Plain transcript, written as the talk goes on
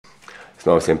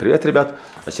Снова всем привет, ребят.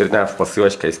 Очередная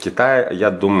посылочка из Китая.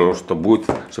 Я думаю, что будет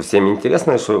что всем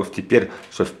интересно, что теперь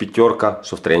что в пятерка,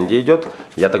 что в тренде идет.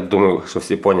 Я так думаю, что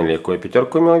все поняли, какую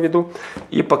пятерку имел в виду.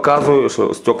 И показываю,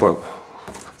 что стекла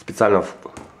специально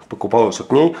покупал, что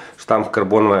к ней, что там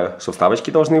карбоновые, что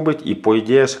вставочки должны быть. И по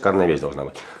идее шикарная вещь должна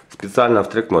быть. Специально в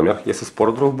трек номер, если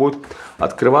спор вдруг будет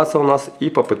открываться у нас.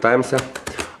 И попытаемся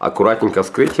аккуратненько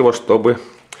вскрыть его, чтобы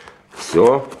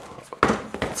все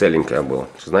целенькое было.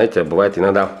 Знаете, бывает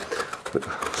иногда,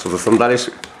 что засандалишь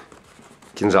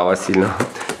кинжала сильно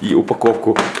и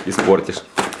упаковку испортишь.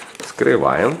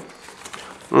 Вскрываем.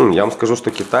 Я вам скажу,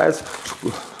 что китаец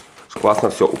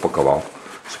классно все упаковал.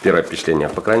 Первое впечатление,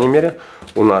 по крайней мере,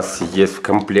 у нас есть в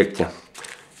комплекте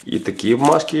и такие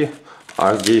бумажки,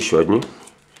 а где еще одни?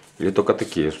 Или только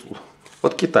такие?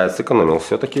 Вот китаец сэкономил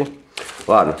все-таки.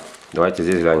 Ладно, давайте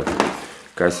здесь глянем,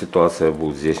 какая ситуация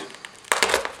будет здесь.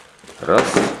 Раз,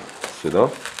 сюда.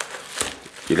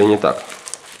 Или не так?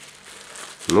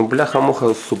 Ну,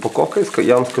 бляха-муха, с упаковкой,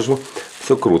 я вам скажу,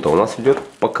 все круто. У нас идет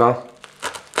пока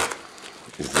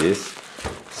здесь,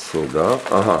 сюда.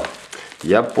 Ага.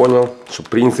 Я понял, что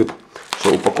принцип,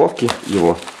 что упаковки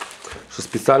его, что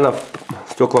специально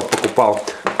стекла покупал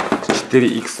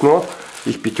 4X нот,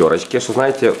 их пятерочки. Что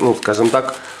знаете, ну, скажем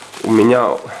так, у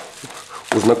меня,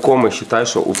 у знакомых, считаю,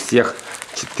 что у всех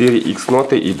 4X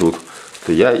ноты идут.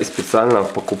 То я и специально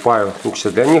покупаю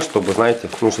сейчас для них, чтобы, знаете,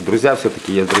 ну что друзья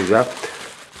все-таки есть друзья.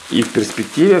 И в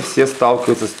перспективе все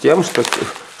сталкиваются с тем, что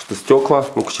стекла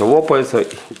лопаются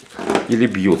или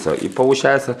бьются. И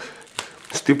получается,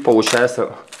 что ты,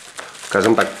 получается,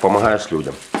 скажем так, помогаешь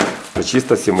людям. Это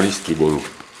чисто символические деньги.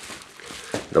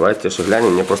 Давайте что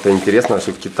глянем. Мне просто интересно,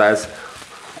 что китаец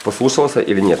послушался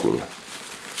или нет меня.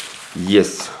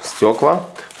 Есть стекла,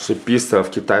 что писано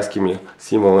в китайскими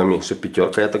символами, что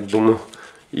пятерка, я так думаю.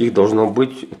 Их должно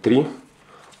быть 3.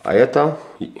 А это,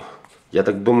 я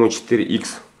так думаю, 4X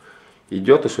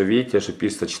идет. И что видите, что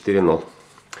пишется 4 нот.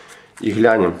 И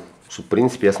глянем, что в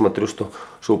принципе я смотрю, что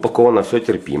упаковано все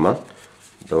терпимо.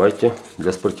 Давайте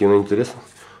для спортивного интереса.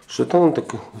 Что там так,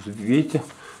 видите,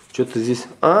 что-то здесь.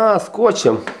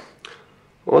 Скотчем.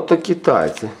 Вот то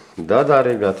китайцы. Да-да,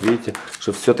 ребят, видите,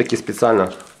 что все-таки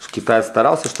специально китаец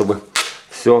старался, чтобы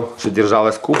все, что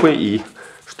держалось купой, и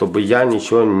чтобы я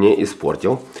ничего не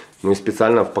испортил. Ну и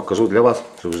специально покажу для вас,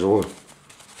 что вживую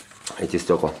эти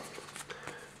стекла.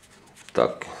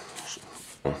 Так.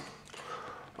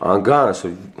 Ага,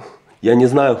 что, я не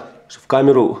знаю, что в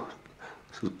камеру,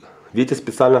 видите,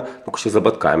 специально, сейчас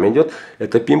ободками идет.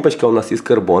 Эта пимпочка у нас из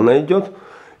карбона идет.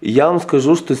 И я вам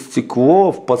скажу, что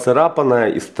стекло поцарапанное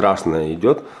и страшное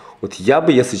идет. Вот я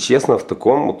бы, если честно, в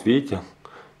таком, вот видите,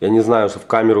 я не знаю, что в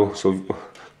камеру, что,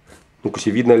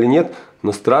 видно или нет,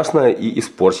 но страшное и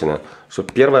испорченное. Что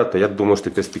первое, то я думаю,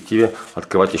 что в перспективе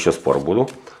открывать еще спор буду.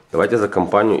 Давайте за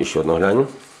компанию еще одно глянем.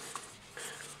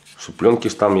 Что пленки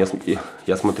там,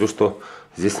 я смотрю, что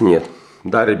здесь нет.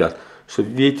 Да, ребят, что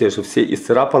видите, что все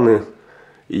исцарапаны.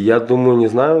 И я думаю, не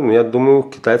знаю, но я думаю,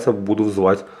 китайцев буду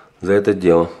звать за это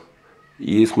дело.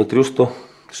 И смотрю, что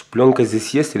пленка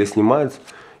здесь есть или снимается,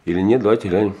 или нет. Давайте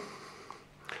глянем.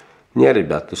 Не,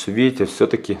 ребят, то что видите,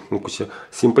 все-таки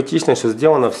симпатично, что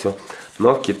сделано все.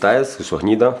 Но китаец, что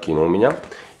гнида, кинул меня.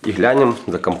 И глянем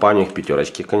за компанию их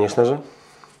пятерочки, конечно же.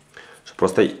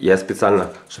 Просто я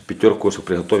специально пятерку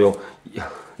приготовил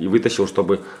и вытащил,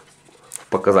 чтобы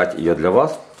показать ее для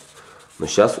вас. Но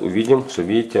сейчас увидим, что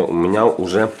видите, у меня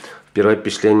уже первое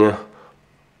впечатление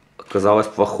оказалось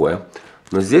плохое.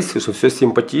 Но здесь что все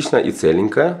симпатично и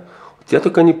целенькое. Вот я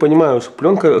только не понимаю, что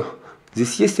пленка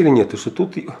здесь есть или нет. И что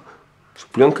тут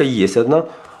пленка есть одна,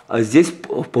 а здесь,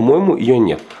 по-моему, ее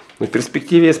нет. Но в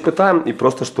перспективе испытаем, и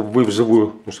просто, чтобы вы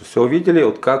вживую все увидели,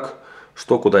 вот как,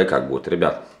 что, куда и как будет.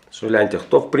 Ребят, что гляньте,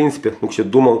 кто, в принципе,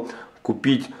 думал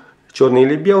купить черный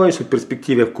или белый, что в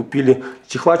перспективе купили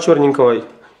чехла черненького,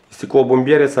 стекло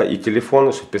бомберится и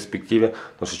телефон, что в перспективе,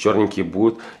 что черненькие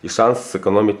будут, и шанс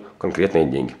сэкономить конкретные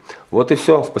деньги. Вот и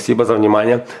все. Спасибо за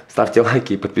внимание. Ставьте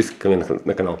лайки и подписывайтесь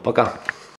на канал. Пока.